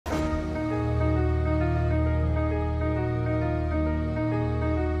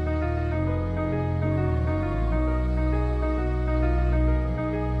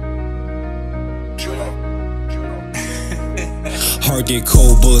heart get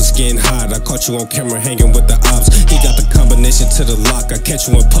cold, bullets getting hot. I caught you on camera hanging with the ops. He got the combination to the lock. I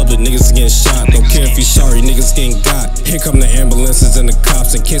catch you in public, niggas getting shot. Don't care if you sorry, niggas getting got. Here come the ambulances and the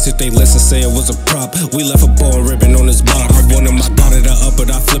cops. In case if they listen, say it was a prop. We left a bow and ribbon on his block. I want him, I got it up,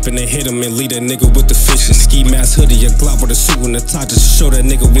 but I flip it and hit him and lead that nigga with the fishes. Ski mask hoodie, a Glock with a suit and the top just to show that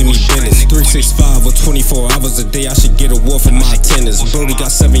nigga we mean business. 365 or 24 hours a day, I should get a award for my attendance. Brody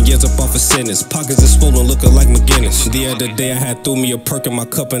got 7 years up off a sentence. Pockets is swollen, looking like McGinnis. The other day I had threw me a perk in my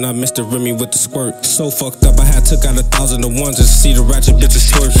cup and I missed the Remy with the squirt. So fucked up, I had took out 1,000 to ones just to see the ratchet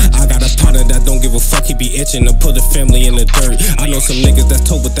bitches twerk. I got a partner that don't give a fuck, he be itching to put the family in the dirt. I know some niggas that's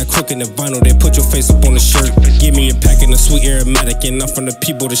told with that crook and the vinyl, they put your face up on the shirt. Give me a pack and a sweet aromatic, and I'm from the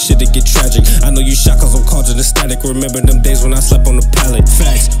people, the shit that get tragic. I know you shocked cause I'm causing the static. Remember them days when I slept on the pallet.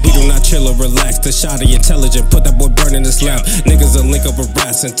 Facts, we do not chill or relax. The shot of intelligent, put that boy burn in his lap. Niggas will link up with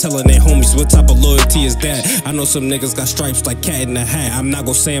rats and telling their homies what type of loyalty is that. I know some niggas got stripes like Cat in the Hat. I'm not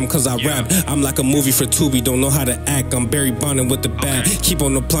gon' say them cause I rap. I'm like a movie for Tubi, don't know how to act. I'm Barry Bonding with the bat. Keep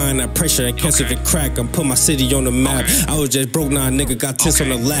on applying that pressure in case if it crack. I'm put my city on the map. I was just broke, now a nigga got tits on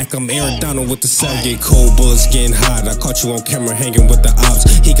the lack. I'm Aaron Donald with the sound. Get cold, bullets getting hot. I caught you on camera hanging with the ops.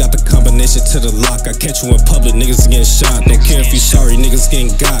 He got the combination to the lock. I catch you in public, niggas getting shot. Don't care if you sorry, niggas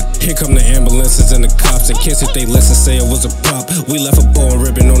getting got. Here come the ambulances and the cops. In case if they listen, say it was a prop. We left a bow and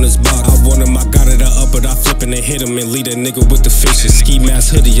ribbon on his box. I want him, I got it up, but I flip and hit him and lead that nigga with the fishes. Ski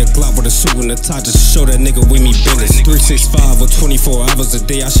mask hoodie, a Glock with a suit and the top just to show that nigga we mean business. 365 or 24 hours a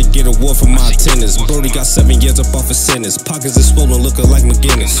day, I should get a award for my attendance. Brody got 7 years up off a sentence. Pockets is swollen, looking like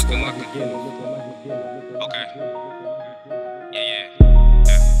McGinnis. Okay. Yeah.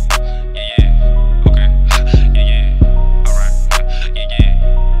 Okay. Yeah. Alright.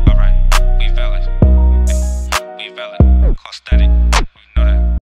 Yeah. Alright. We valid. Call static.